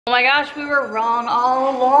Oh my gosh, we were wrong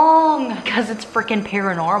all along because it's freaking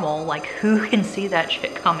paranormal. Like, who can see that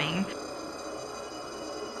shit coming?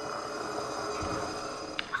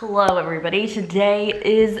 Hello everybody, today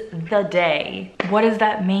is the day. What does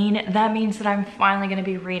that mean? That means that I'm finally gonna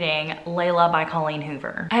be reading Layla by Colleen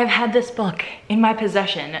Hoover. I have had this book in my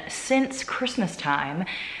possession since Christmas time,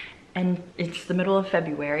 and it's the middle of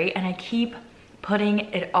February, and I keep putting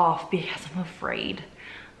it off because I'm afraid.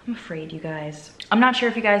 I'm afraid, you guys. I'm not sure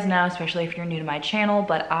if you guys know, especially if you're new to my channel,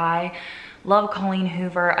 but I love Colleen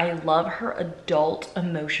Hoover. I love her adult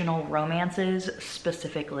emotional romances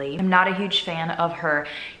specifically. I'm not a huge fan of her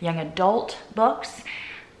young adult books.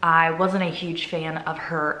 I wasn't a huge fan of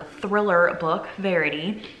her thriller book,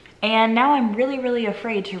 Verity. And now I'm really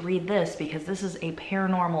afraid to read this because this is a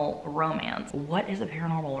paranormal romance. What is a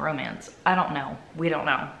paranormal romance? I don't know. We don't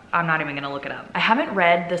know. I'm not even gonna look it up. I haven't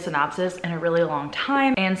read the synopsis in a really long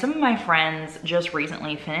time, and some of my friends just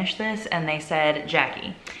recently finished this and they said,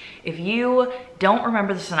 Jackie, if you don't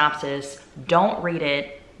remember the synopsis, don't read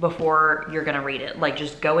it before you're gonna read it. Like,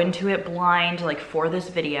 just go into it blind, like, for this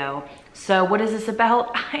video. So what is this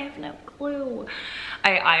about? I have no clue.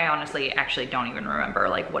 I honestly actually don't even remember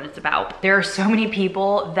like what it's about. There are so many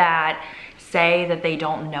people that say that they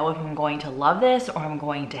don't know if I'm going to love this or I'm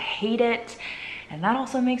going to hate it. And that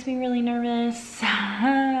also makes me really nervous.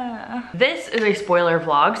 This is a spoiler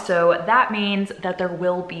vlog, so that means that there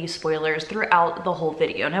will be spoilers throughout the whole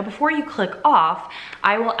video. Now, before you click off,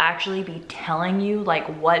 I will actually be telling you like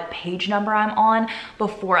what page number I'm on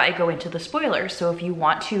before I go into the spoilers. So if you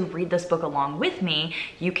want to read this book along with me,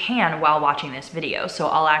 you can while watching this video. So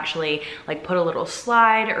I'll actually like put a little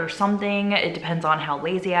slide or something. It depends on how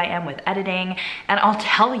lazy I am with editing. And I'll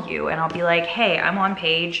tell you and I'll be like, hey, I'm on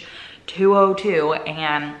page 202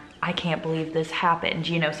 and I can't believe this happened,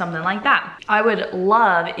 you know, something like that. I would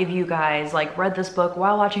love if you guys like read this book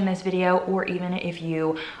while watching this video, or even if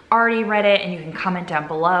you already read it and you can comment down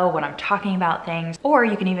below when I'm talking about things, or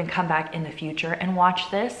you can even come back in the future and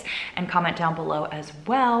watch this and comment down below as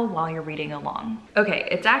well while you're reading along. Okay,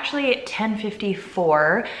 it's actually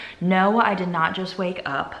 10:54. No, I did not just wake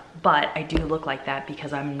up, but I do look like that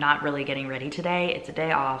because I'm not really getting ready today. It's a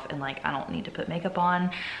day off and like I don't need to put makeup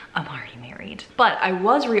on. I'm already married. But I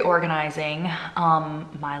was reorganizing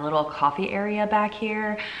my little coffee area back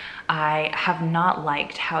here. I have not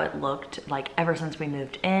liked how it looked like ever since we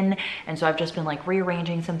moved in, and so I've just been like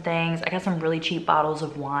rearranging some things. I got some really cheap bottles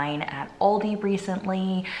of wine at Aldi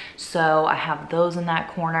recently, so I have those in that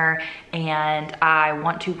corner, and I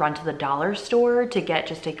want to run to the dollar store to get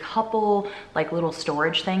just a couple like little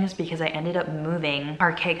storage things because I ended up moving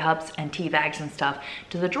our K-cups and tea bags and stuff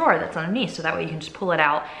to the drawer that's underneath, so that way you can just pull it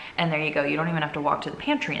out and there you go. You don't even have to walk to the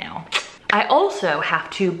pantry now. I also have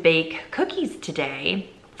to bake cookies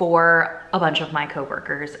today for a bunch of my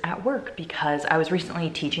coworkers at work because I was recently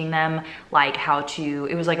teaching them like how to,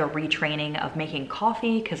 it was like a retraining of making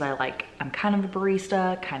coffee because I'm kind of a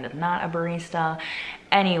barista, kind of not a barista.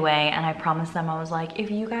 Anyway, and I promised them, I was like,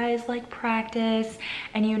 if you guys like practice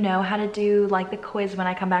and you know how to do like the quiz when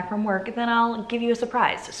I come back from work, then I'll give you a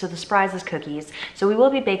surprise. So the surprise is cookies. So we will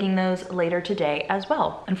be baking those later today as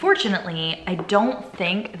well. Unfortunately, I don't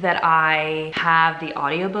think that I have the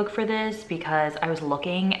audiobook for this because I was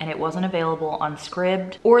looking and it wasn't available on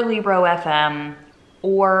Scribd or Libro FM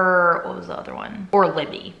or what was the other one? Or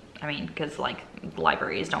Libby. I mean, because like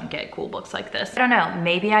libraries don't get cool books like this. I don't know,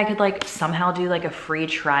 maybe I could like somehow do like a free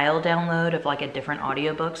trial download of like a different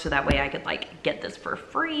audiobook so that way I could like get this for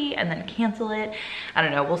free and then cancel it. I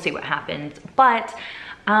don't know, we'll see what happens. But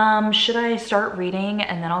should I start reading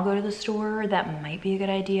and then I'll go to the store? That might be a good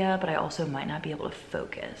idea, but I also might not be able to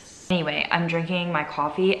focus. Anyway, I'm drinking my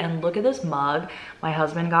coffee and look at this mug my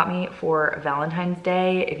husband got me for Valentine's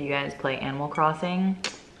Day. If you guys play Animal Crossing,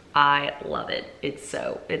 I love it. It's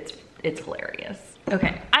hilarious.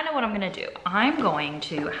 Okay, I know what I'm gonna do. I'm going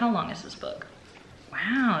to, how long is this book?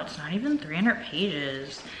 Wow, it's not even 300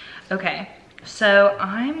 pages. Okay, so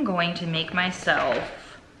I'm going to make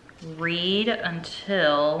myself read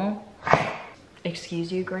until,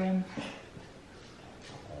 excuse you, Graham.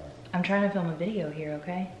 I'm trying to film a video here,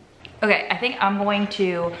 okay? Okay, I think I'm going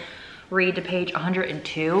to read to page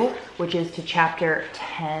 102, which is to chapter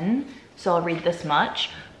 10. So I'll read this much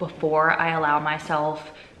before I allow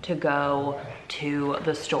myself to go to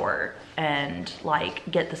the store and like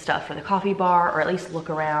get the stuff for the coffee bar, or at least look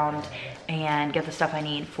around and get the stuff I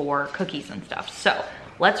need for cookies and stuff. So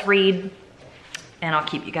let's read and I'll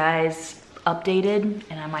keep you guys updated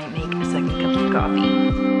and I might make a second cup of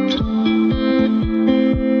coffee.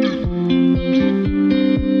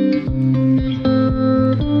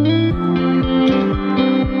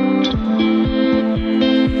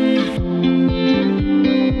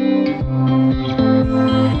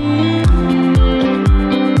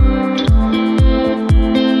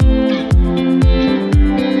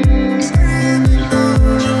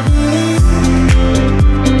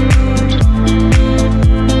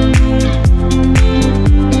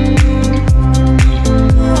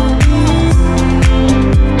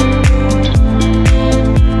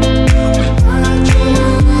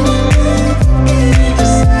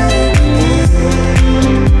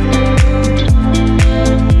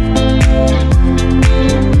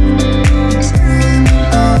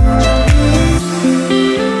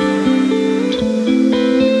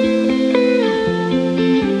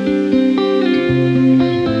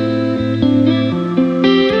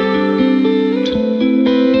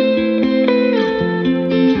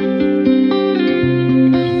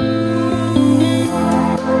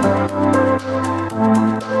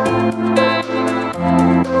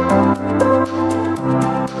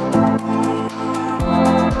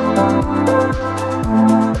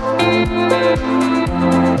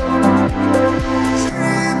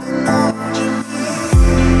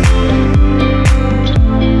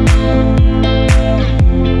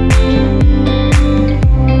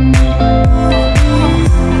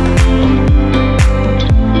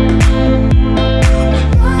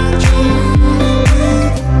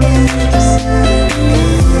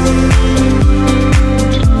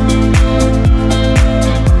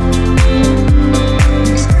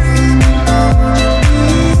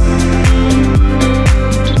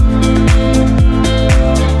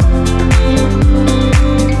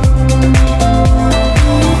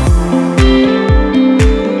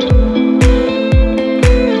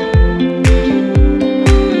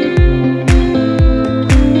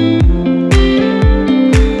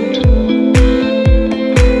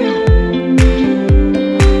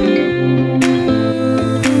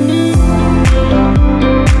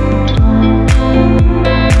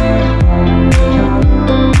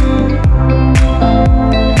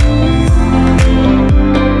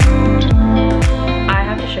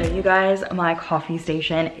 my coffee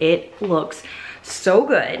station. It looks so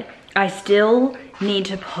good. I still need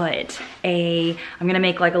to put I'm gonna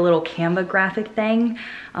make like a little Canva graphic thing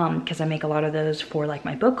because I make a lot of those for like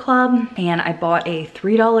my book club. And I bought a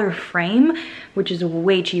 $3 frame, which is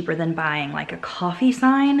way cheaper than buying like a coffee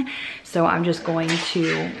sign. So I'm just going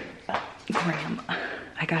to, Graham,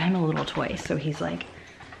 I got him a little toy, so he's like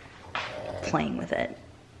playing with it.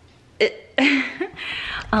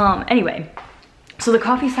 Anyway, so the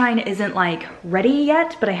coffee sign isn't like ready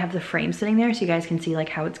yet, but I have the frame sitting there so you guys can see like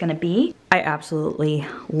how it's gonna be. I absolutely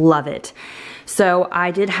love it. So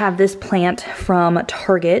I did have this plant from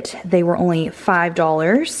Target. They were only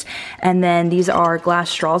 $5. And then these are glass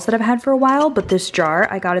straws that I've had for a while, but this jar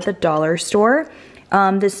I got at the dollar store.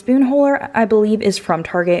 This spoon holder, I believe, is from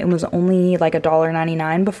Target and was only like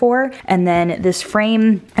 $1.99 before. And then this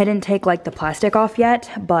frame, I didn't take like the plastic off yet,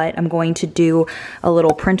 but I'm going to do a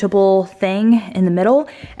little printable thing in the middle.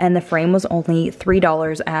 And the frame was only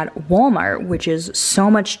 $3 at Walmart, which is so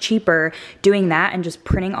much cheaper doing that and just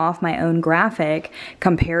printing off my own graphic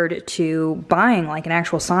compared to buying like an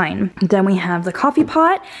actual sign. Then we have the coffee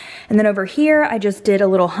pot. And then over here, I just did a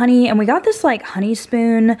little honey, and we got this like honey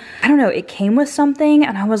spoon. I don't know, it came with something.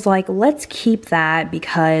 And I was like, let's keep that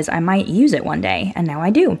because I might use it one day, and now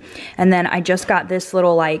I do. And then I just got this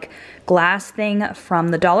little like glass thing from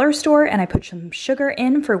the dollar store, and I put some sugar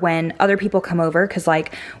in for when other people come over, because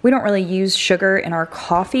like we don't really use sugar in our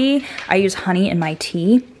coffee. I use honey in my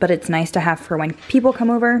tea, but it's nice to have for when people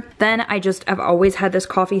come over. Then I've always had this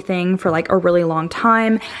coffee thing for like a really long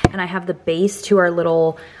time, and I have the base to our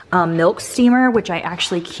little milk steamer, which I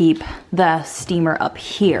actually keep the steamer up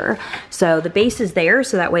here. So the base is there,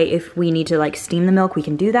 so that way if we need to like steam the milk, we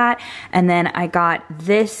can do that. And then I got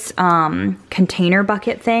this container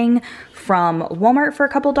bucket thing from Walmart for a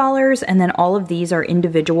couple dollars, and then all of these are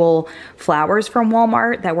individual flowers from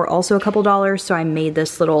Walmart that were also a couple dollars, so I made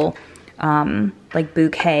this little like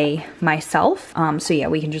bouquet myself. So yeah,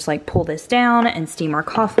 we can just like pull this down and steam our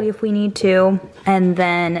coffee if we need to. And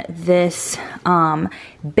then this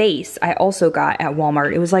base I also got at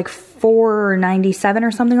Walmart. It was like $4.97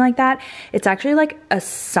 or something like that. It's actually like a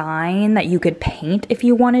sign that you could paint if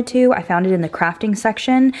you wanted to. I found it in the crafting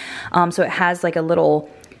section. So it has like a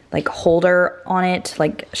little like holder on it,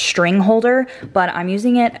 like string holder, but I'm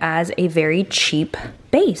using it as a very cheap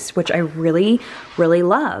base, which I really, really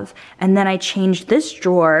love. And then I changed this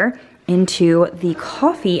drawer into the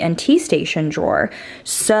coffee and tea station drawer.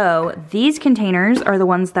 So these containers are the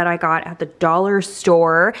ones that I got at the dollar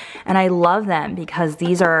store, and I love them because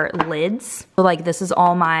these are lids. So like this is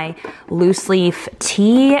all my loose leaf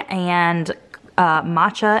tea and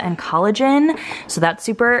matcha and collagen. So that's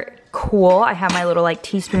super cool. I have my little like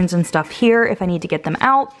teaspoons and stuff here if I need to get them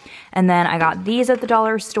out. And then I got these at the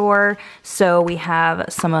dollar store. So we have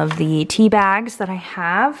some of the tea bags that I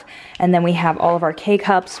have. And then we have all of our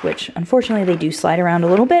K-cups, which unfortunately they do slide around a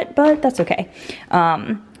little bit, but that's okay.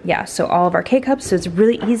 Yeah, so all of our K-cups. So it's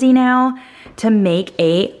really easy now to make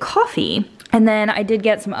a coffee. And then I did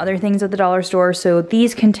get some other things at the dollar store. So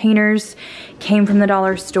these containers came from the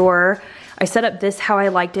dollar store. I set up this how I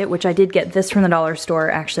liked it, which I did get this from the dollar store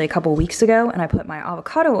actually a couple weeks ago, and I put my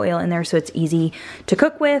avocado oil in there so it's easy to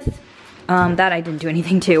cook with. That I didn't do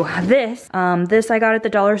anything to. This I got at the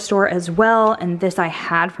dollar store as well, and this I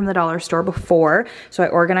had from the dollar store before, so I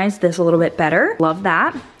organized this a little bit better. Love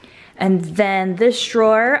that. And then this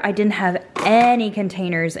drawer, I didn't have any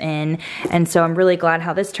containers in, and so I'm really glad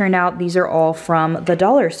how this turned out. These are all from the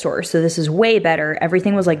dollar store, so this is way better.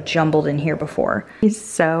 Everything was like jumbled in here before. He's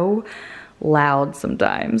so loud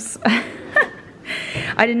sometimes.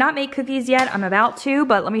 I did not make cookies yet. I'm about to,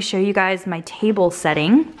 but let me show you guys my table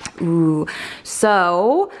setting. Ooh,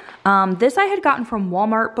 so this I had gotten from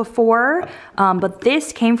Walmart before, but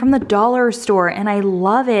this came from the dollar store and I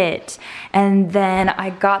love it. And then I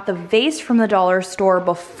got the vase from the dollar store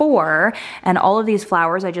before, and all of these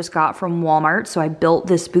flowers I just got from Walmart. So I built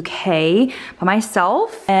this bouquet by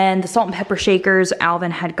myself, and the salt and pepper shakers Alvin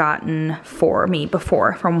had gotten for me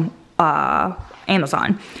before from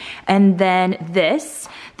Amazon. And then this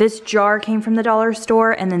jar came from the dollar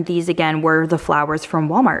store, and then these again were the flowers from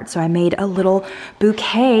Walmart. So I made a little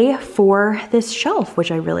bouquet for this shelf, which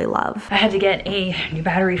I really love. I had to get a new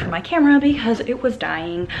battery for my camera because it was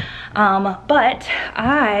dying. But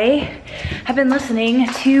I have been listening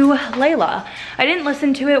to Layla. I didn't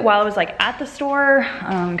listen to it while I was like at the store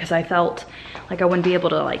because I felt like I wouldn't be able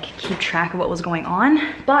to like keep track of what was going on,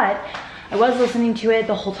 but I was listening to it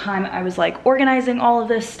the whole time I was like organizing all of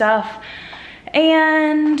this stuff.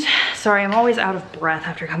 And sorry, I'm always out of breath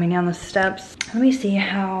after coming down the steps. Let me see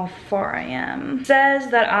how far I am. It says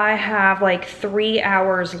that I have like 3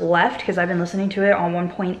 hours left because I've been listening to it on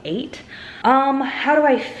 1.8. How do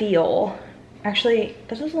I feel? Actually,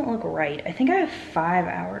 that doesn't look right. I think I have 5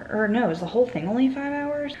 hours, or no, is the whole thing only 5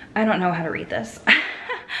 hours? I don't know how to read this.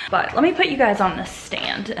 But let me put you guys on this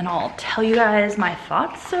stand and I'll tell you guys my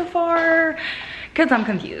thoughts so far because I'm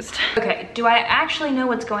confused. Okay, do I actually know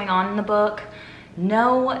what's going on in the book?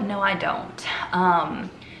 No, I don't.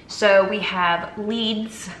 So we have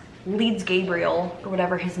Leeds Gabriel, or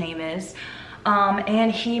whatever his name is.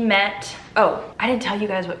 And he met, oh, I didn't tell you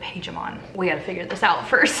guys what page I'm on. We gotta figure this out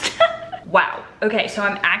first. Wow, okay, so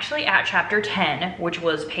I'm actually at chapter 10, which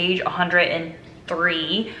was page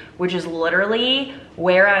 103, which is literally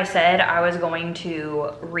where I said I was going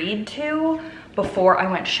to read to before I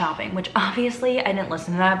went shopping, which obviously I didn't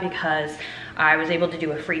listen to that because I was able to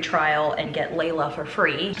do a free trial and get Layla for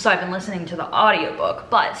free. So I've been listening to the audiobook,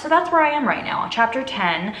 but so that's where I am right now, chapter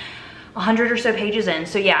 10, 100 or so pages in.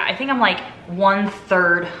 So yeah, I think I'm like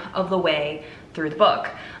 1/3 of the way through the book.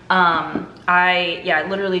 I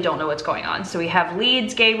literally don't know what's going on. So we have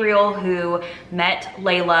Leeds Gabriel who met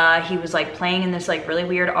Layla. He was like playing in this like really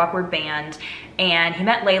weird awkward band and he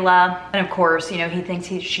met Layla. And of course, you know, he thinks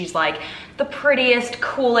she's like the prettiest,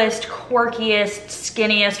 coolest, quirkiest,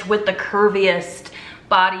 skinniest with the curviest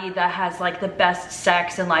body that has like the best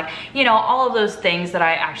sex and like, you know, all of those things that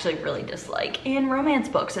I actually really dislike in romance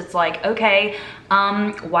books. It's like, okay,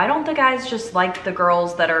 why don't the guys just like the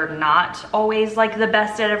girls that are not always like the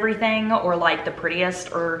best at everything or like the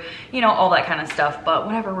prettiest or, you know, all that kind of stuff, but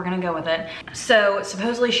whatever, we're gonna go with it. So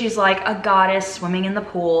supposedly she's like a goddess swimming in the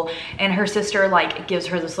pool and her sister like gives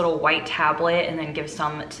her this little white tablet and then gives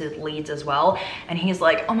some to Leeds as well. And he's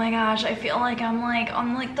like, oh my gosh, I feel like I'm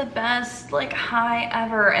like the best like high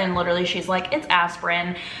ever. And literally she's like, it's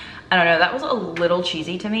aspirin. I don't know, that was a little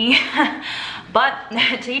cheesy to me, but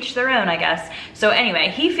to each their own, I guess. So anyway,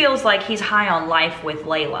 he feels like he's high on life with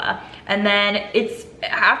Layla. And then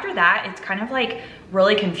after that, it's kind of like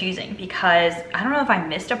really confusing because I don't know if I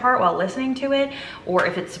missed a part while listening to it or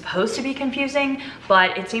if it's supposed to be confusing,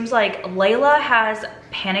 but it seems like Layla has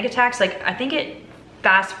panic attacks. Like I think it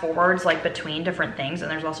fast forwards like between different things and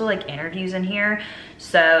there's also like interviews in here.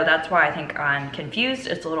 So that's why I think I'm confused.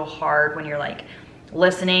 It's a little hard when you're like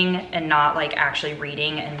listening and not like actually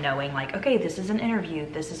reading and knowing like, okay, this is an interview,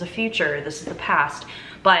 this is a future, this is the past.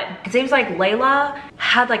 But it seems like Layla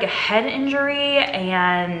had like a head injury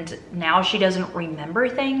and now she doesn't remember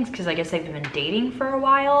things because I guess they've been dating for a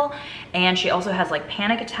while. And she also has like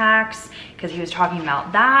panic attacks because he was talking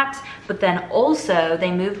about that. But then also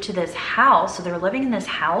they moved to this house. So they're living in this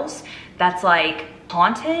house that's like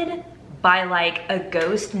haunted by like a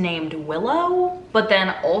ghost named Willow. But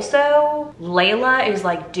then also Layla is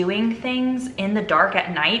like doing things in the dark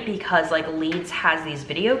at night because like Leeds has these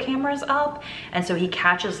video cameras up. And so he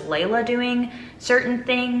catches Layla doing certain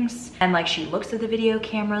things. And like she looks at the video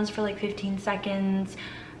cameras for like 15 seconds.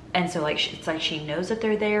 And so like, it's like she knows that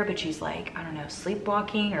they're there, but she's like, I don't know,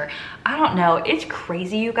 sleepwalking or I don't know. It's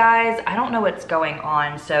crazy, you guys. I don't know what's going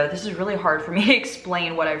on. So this is really hard for me to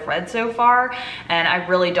explain what I've read so far. And I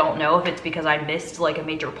really don't know if it's because I missed like a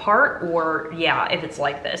major part or yeah, if it's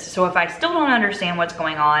like this. So if I still don't understand what's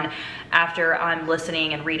going on after I'm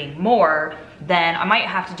listening and reading more, then I might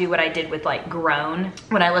have to do what I did with like Grown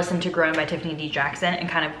when I listened to Grown by Tiffany D. Jackson and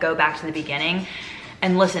kind of go back to the beginning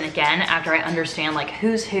and listen again after I understand like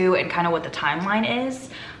who's who and kind of what the timeline is.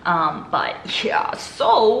 But yeah,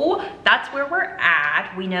 so that's where we're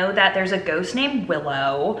at. We know that there's a ghost named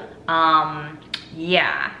Willow.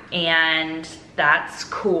 Yeah, and that's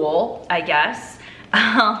cool, I guess.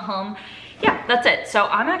 Yeah, that's it. So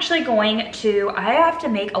I'm actually going to, I have to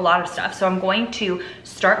make a lot of stuff. So I'm going to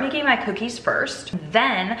start making my cookies first.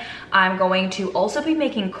 Then I'm going to also be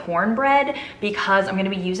making cornbread because I'm gonna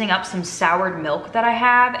be using up some soured milk that I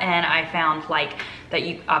have. And I found like that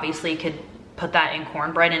you obviously could put that in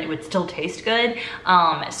cornbread and it would still taste good.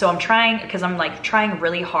 So I'm trying, because I'm like trying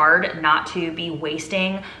really hard not to be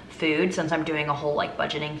wasting food since I'm doing a whole like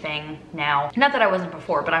budgeting thing now. Not that I wasn't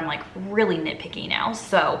before, but I'm like really nitpicky now.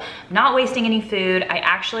 So not wasting any food. I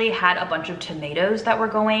actually had a bunch of tomatoes that were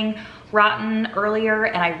going rotten earlier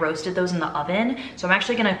and I roasted those in the oven. So I'm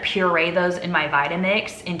actually gonna puree those in my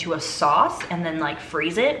Vitamix into a sauce and then like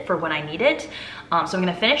freeze it for when I need it. So I'm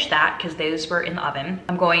gonna finish that because those were in the oven.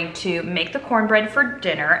 I'm going to make the cornbread for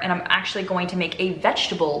dinner, and I'm actually going to make a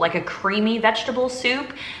vegetable, like a creamy vegetable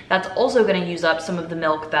soup. That's also gonna use up some of the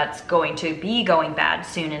milk that's going to be going bad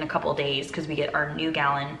soon in a couple of days because we get our new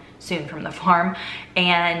gallon soon from the farm.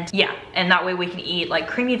 And yeah, and that way we can eat like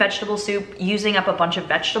creamy vegetable soup using up a bunch of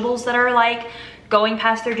vegetables that are like going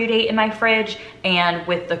past their due date in my fridge, and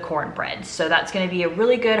with the cornbread. So that's gonna be a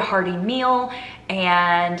really good hearty meal.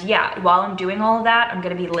 And yeah, while I'm doing all of that, I'm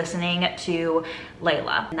gonna be listening to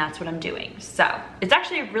Layla, and that's what I'm doing. So it's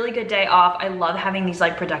actually a really good day off. I love having these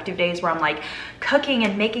like productive days where I'm like cooking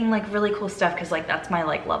and making like really cool stuff, because like that's my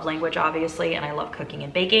like love language, obviously, and I love cooking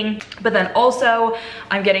and baking. But then also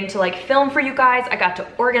I'm getting to like film for you guys. I got to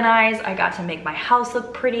organize, I got to make my house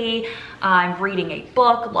look pretty. I'm reading a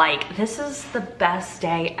book. Like, this is the best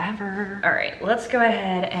day ever. All right, let's go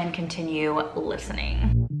ahead and continue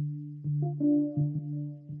listening.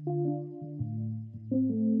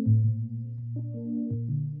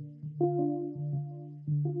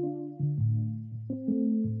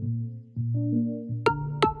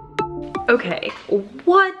 Okay,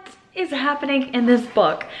 what is happening in this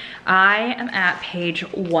book? I am at page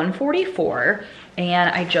 144, and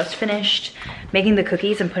I just finished making the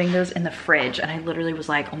cookies and putting those in the fridge, and I literally was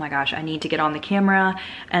like, oh my gosh, I need to get on the camera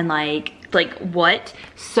and like what?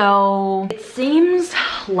 So it seems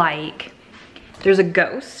like there's a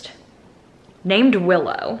ghost named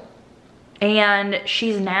Willow, and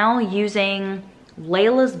she's now using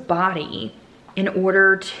Layla's body in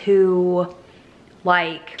order to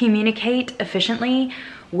like communicate efficiently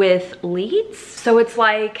with leads. So it's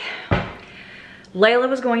like Layla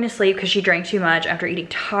was going to sleep because she drank too much after eating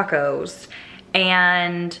tacos,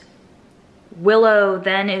 and Willow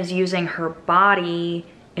then is using her body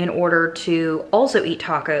in order to also eat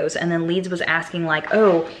tacos. And then Leeds was asking like,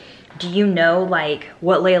 oh, do you know like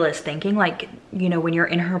what Layla's thinking? Like, you know, when you're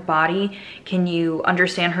in her body, can you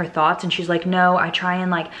understand her thoughts? And she's like, no, I try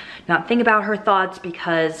and like not think about her thoughts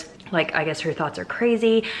because like, I guess her thoughts are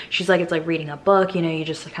crazy. She's like, it's like reading a book, you know, you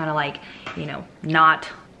just kind of like, you know, not,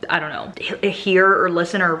 I don't know, hear or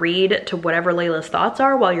listen or read to whatever Layla's thoughts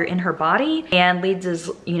are while you're in her body. And Leeds is,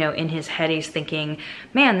 you know, in his head, he's thinking,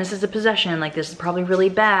 man, this is a possession. Like, this is probably really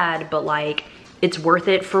bad, but like, it's worth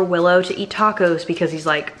it for Willow to eat tacos because he's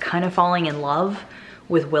like kind of falling in love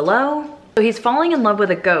with Willow. So he's falling in love with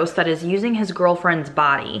a ghost that is using his girlfriend's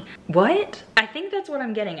body. What? I think that's what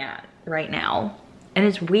I'm getting at right now. And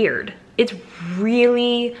it's weird. It's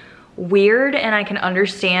really weird, and I can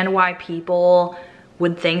understand why people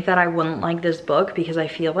would think that I wouldn't like this book because I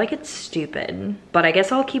feel like it's stupid. But I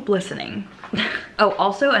guess I'll keep listening. Oh,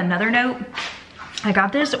 also another note. I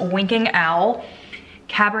got this Winking Owl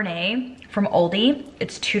Cabernet from Aldi.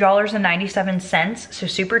 It's $2.97, so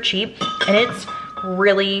super cheap, and it's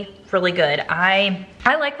really good. I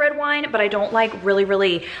like red wine, but I don't like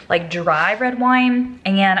really like dry red wine,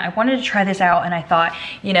 and I wanted to try this out, and I thought,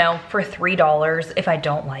 you know, for $3, if I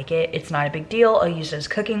don't like it, it's not a big deal. I'll use it as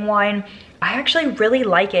cooking wine. I actually really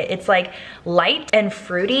like it. It's like light and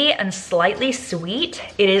fruity and slightly sweet.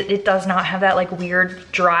 It does not have that like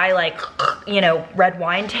weird dry like, you know, red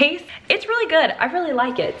wine taste. It's really good. I really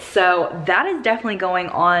like it. So that is definitely going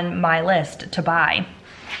on my list to buy.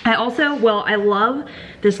 I also, well, I love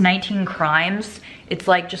this 19 Crimes. It's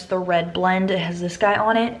like just the red blend. It has this guy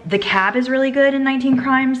on it. The cab is really good in 19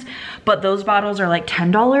 Crimes, but those bottles are like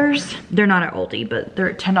 $10. They're not at Aldi, but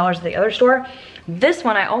they're $10 at the other store. This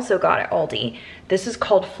one I also got at Aldi. This is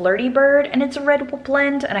called Flirty Bird, and it's a red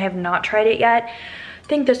blend, and I have not tried it yet. I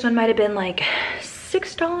think this one might have been like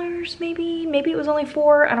 $6 maybe. Maybe it was only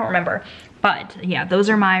 $4, I don't remember. But yeah, those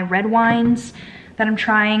are my red wines that I'm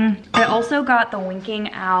trying. I also got the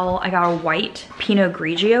Winking Owl. I got a white Pinot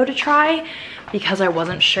Grigio to try because I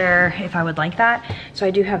wasn't sure if I would like that. So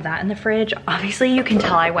I do have that in the fridge. Obviously you can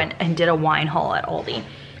tell I went and did a wine haul at Aldi.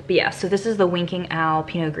 But yeah, so this is the Winking Owl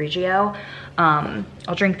Pinot Grigio.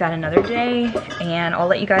 I'll drink that another day, and I'll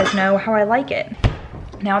let you guys know how I like it.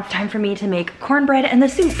 Now it's time for me to make cornbread and the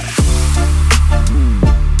soup.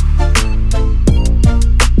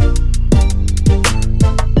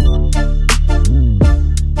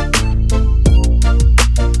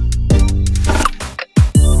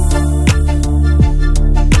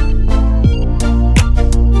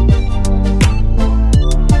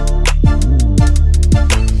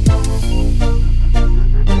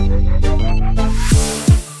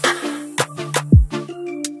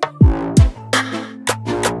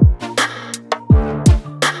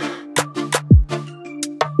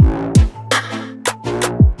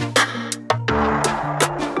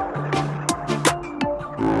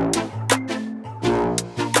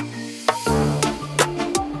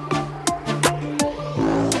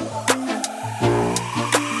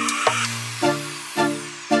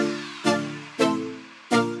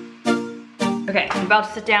 about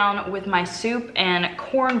to sit down with my soup and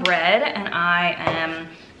cornbread, and I am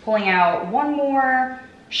pulling out one more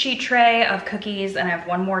sheet tray of cookies, and I have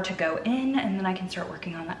one more to go in, and then I can start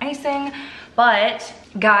working on the icing. But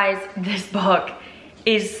guys, this book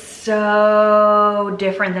is so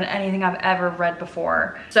different than anything I've ever read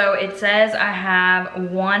before. So it says I have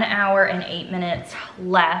 1 hour and 8 minutes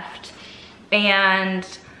left, and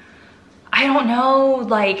I don't know,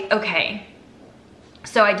 like, okay.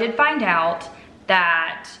 So I did find out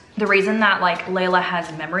that the reason that like Layla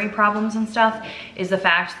has memory problems and stuff is the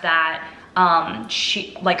fact that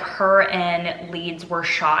her and Leeds were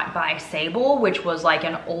shot by Sable, which was like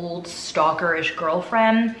an old stalkerish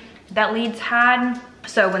girlfriend that Leeds had.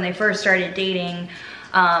 So when they first started dating,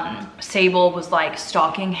 Sable was like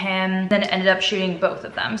stalking him, then ended up shooting both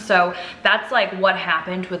of them. So that's like what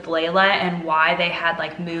happened with Layla and why they had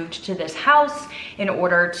like moved to this house in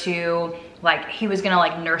order to like, he was gonna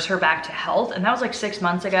like nurse her back to health. And that was like 6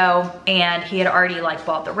 months ago. And he had already like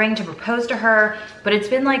bought the ring to propose to her. But it's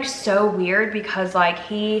been like so weird because like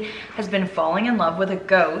he has been falling in love with a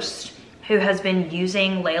ghost who has been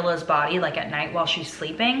using Layla's body like at night while she's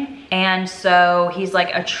sleeping. And so he's like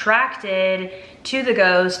attracted to the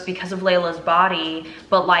ghost because of Layla's body,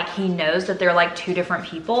 but like he knows that they're like two different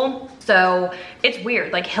people. So it's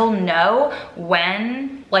weird, like he'll know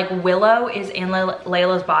when like Willow is in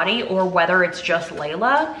Layla's body or whether it's just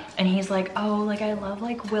Layla. And he's like, oh, like I love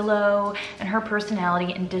like Willow and her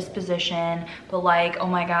personality and disposition, but like, oh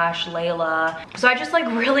my gosh, Layla. So I just like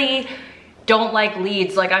really don't like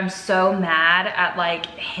Leeds. Like I'm so mad at like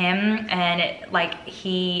him, and like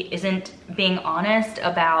he isn't being honest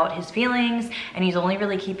about his feelings, and he's only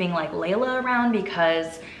really keeping like Layla around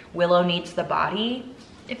because Willow needs the body,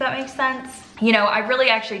 if that makes sense. You know, I really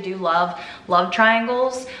actually do love love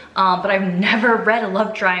triangles, but I've never read a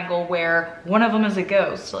love triangle where one of them is a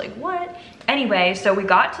ghost. Like what? Anyway, so we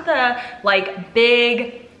got to the like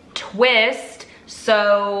big twist.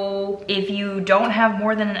 So if you don't have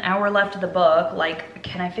more than an hour left of the book, like,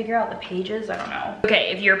 can I figure out the pages? I don't know.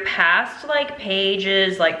 Okay, if you're past like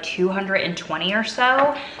pages like 220 or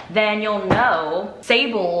so, then you'll know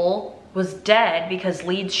Sable was dead because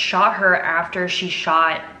Leeds shot her after she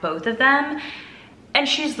shot both of them, and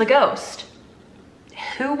she's the ghost.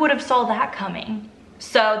 Who would have saw that coming?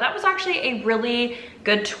 So that was actually a really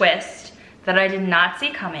good twist that I did not see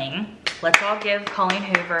coming. Let's all give Colleen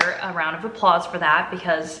Hoover a round of applause for that,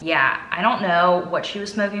 because yeah, I don't know what she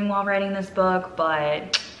was smoking while writing this book,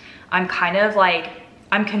 but I'm kind of like,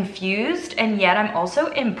 I'm confused and yet I'm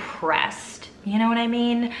also impressed. You know what I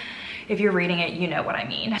mean? If you're reading it, you know what I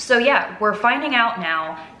mean. So yeah, we're finding out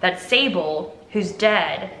now that Sable, who's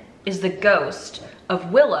dead, is the ghost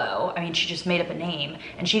of Willow. I mean, she just made up a name,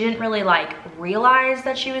 and she didn't really like realize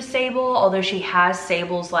that she was Sable, although she has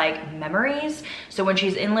Sable's like memories. So when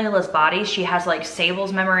she's in Layla's body, she has like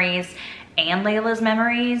Sable's memories and Layla's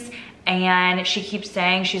memories. And she keeps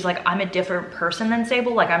saying, she's like, I'm a different person than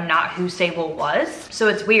Sable. Like I'm not who Sable was. So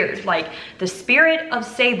it's weird. Like the spirit of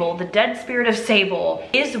Sable, the dead spirit of Sable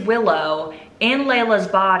is Willow in Layla's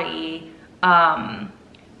body,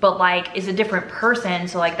 but like is a different person.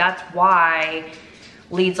 So like that's why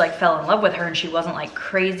Leeds like fell in love with her, and she wasn't like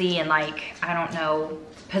crazy and like, I don't know,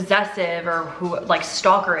 possessive or who like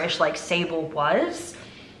stalkerish like Sable was.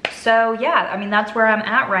 So yeah, I mean, that's where I'm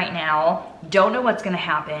at right now. Don't know what's gonna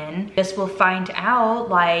happen. Guess we'll find out.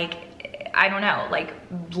 Like, I don't know, like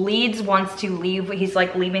Leeds wants to leave. He's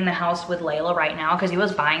like leaving the house with Layla right now because he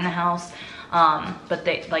was buying the house.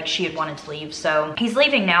 But she had wanted to leave. So he's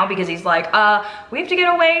leaving now because he's like, we have to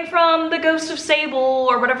get away from the ghost of Sable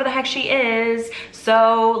or whatever the heck she is.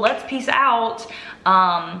 So let's peace out.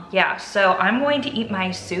 Yeah, so I'm going to eat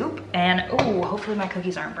my soup, and oh, hopefully my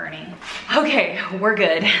cookies aren't burning. Okay, we're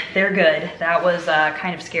good. They're good. That was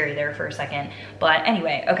kind of scary there for a second. But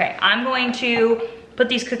anyway, okay, I'm going to put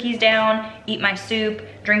these cookies down, eat my soup,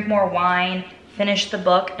 drink more wine, finish the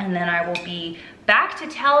book, and then I will be back to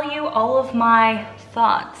tell you all of my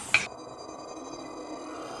thoughts.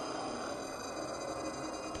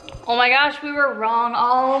 Oh my gosh, we were wrong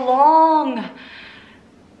all along.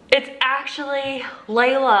 It's actually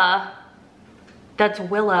Layla that's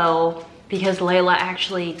Willow, because Layla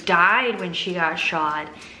actually died when she got shot,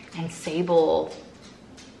 and Sable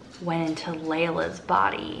went into Layla's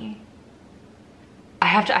body. I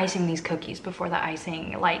have to icing these cookies before the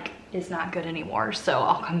icing like is not good anymore, so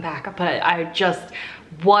I'll come back. But I just,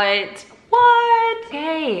 what?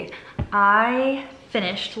 Okay, I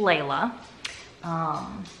finished Layla.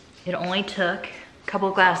 It only took a couple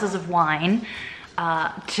glasses of wine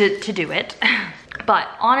to do it. But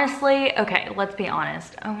honestly, okay, let's be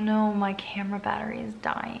honest. Oh no, my camera battery is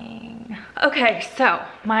dying. Okay, so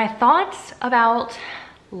my thoughts about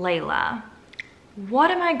Layla.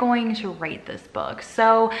 What am I going to rate this book?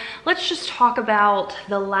 So let's just talk about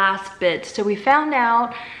the last bit. So we found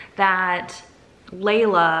out that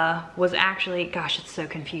Layla was actually, gosh, it's so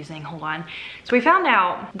confusing, hold on. So we found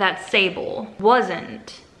out that Sable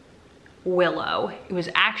wasn't Willow. It was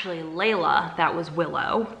actually Layla that was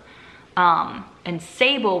Willow. And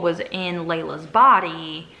Sable was in Layla's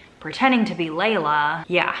body, pretending to be Layla.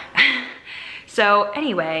 Yeah. So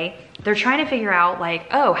anyway, they're trying to figure out like,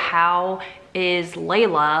 oh, how is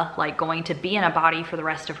Layla like going to be in a body for the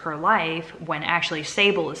rest of her life when actually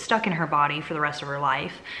Sable is stuck in her body for the rest of her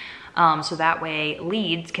life? So that way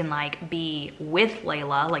Leeds can like be with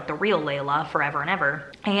Layla, like the real Layla, forever and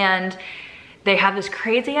ever. And they have this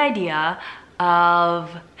crazy idea of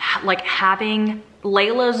like having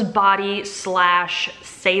Layla's body /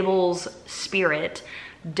 Sable's spirit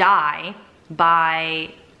die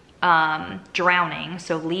by drowning.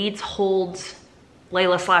 So Leeds holds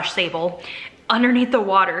Layla / Sable underneath the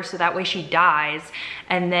water so that way she dies,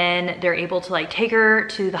 and then they're able to like take her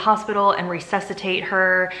to the hospital and resuscitate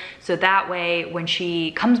her so that way when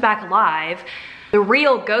she comes back alive, the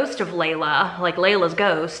real ghost of Layla, like Layla's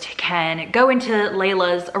ghost, can go into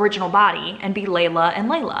Layla's original body and be Layla and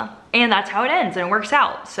Layla. And that's how it ends and it works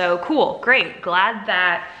out. So cool, great. Glad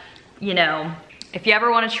that, you know, if you ever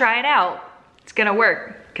want to try it out, it's gonna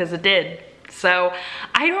work, because it did. So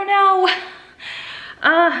I don't know.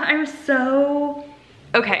 I'm so...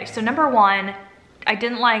 Okay, so number one, I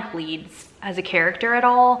didn't like Leeds as a character at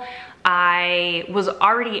all. I was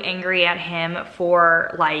already angry at him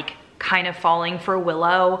for like kind of falling for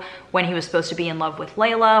Willow when he was supposed to be in love with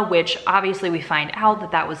Layla, which obviously we find out that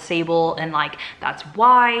that was Sable, and like that's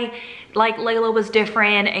why like Layla was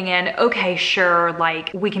different. And okay, sure, like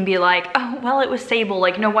we can be like, oh well, it was Sable,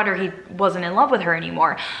 like no wonder he wasn't in love with her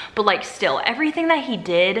anymore. But like still, everything that he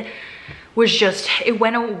did was just, it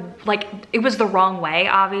went like, it was the wrong way,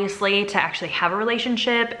 obviously, to actually have a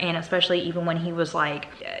relationship. And especially even when he was like,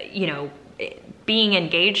 you know, being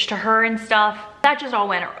engaged to her and stuff, that just all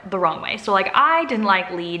went the wrong way. So like, I didn't like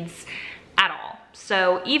Leeds at all.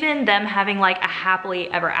 So even them having like a happily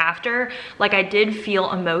ever after, like I did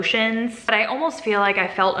feel emotions, but I almost feel like I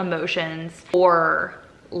felt emotions for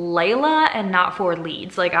Layla and not for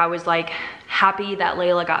Leeds. Like I was like happy that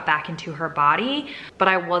Layla got back into her body, but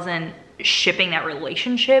I wasn't shipping that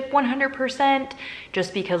relationship 100%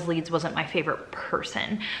 just because Leeds wasn't my favorite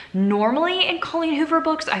person. Normally in Colleen Hoover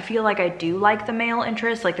books, I feel like I do like the male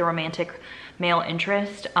interest, like the romantic male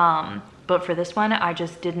interest. But for this one, I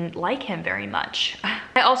just didn't like him very much.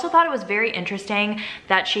 I also thought it was very interesting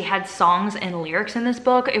that she had songs and lyrics in this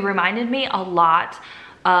book. It reminded me a lot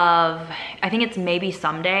of, I think it's Maybe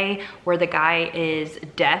Someday, where the guy is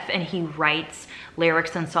deaf and he writes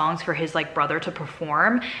lyrics and songs for his like brother to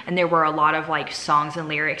perform, and there were a lot of like songs and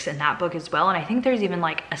lyrics in that book as well. And I think there's even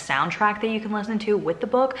like a soundtrack that you can listen to with the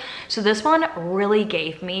book. So this one really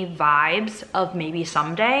gave me vibes of Maybe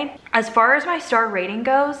Someday. As far as my star rating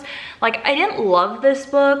goes, like I didn't love this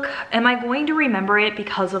book. Am I going to remember it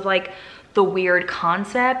because of like the weird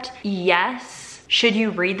concept? Yes. Should you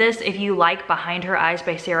read this if you like Behind Her Eyes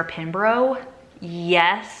by Sarah Pinborough?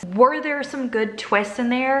 Yes. Were there some good twists in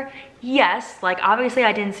there? Yes. Like obviously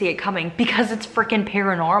I didn't see it coming because it's freaking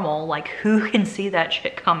paranormal. Like who can see that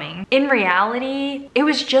shit coming? In reality, it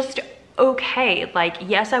was just okay. Like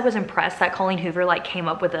yes, I was impressed that Colleen Hoover like came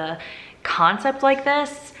up with a concept like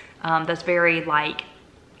this. That's very like,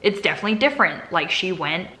 it's definitely different. Like she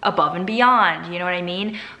went above and beyond, you know what I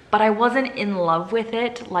mean? But I wasn't in love with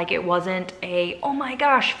it. Like it wasn't a, oh my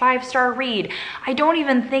gosh, 5-star read. I don't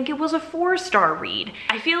even think it was a 4-star read.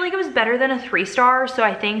 I feel like it was better than a 3-star. So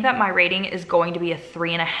I think that my rating is going to be a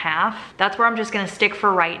 3.5. That's where I'm just gonna stick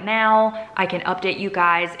for right now. I can update you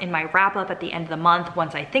guys in my wrap up at the end of the month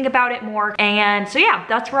once I think about it more. And so yeah,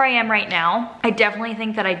 that's where I am right now. I definitely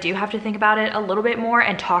think that I do have to think about it a little bit more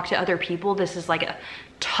and talk to other people. This is like a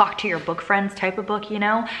talk to your book friends type of book, you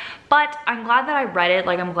know? But I'm glad that I read it.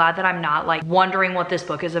 Like I'm glad that I'm not like wondering what this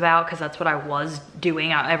book is about, because that's what I was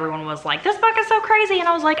doing. Everyone was like, this book is so crazy. And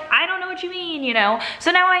I was like, I don't know what you mean, you know?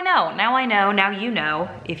 So now I know, now you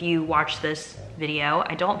know, if you watch this video.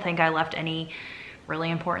 I don't think I left any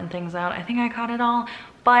really important things out. I think I caught it all.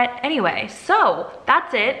 But anyway, so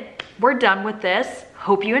that's it. We're done with this.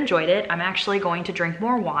 Hope you enjoyed it. I'm actually going to drink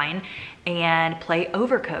more wine and play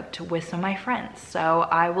Overcooked with some of my friends. So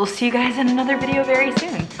I will see you guys in another video very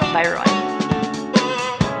soon. Bye everyone.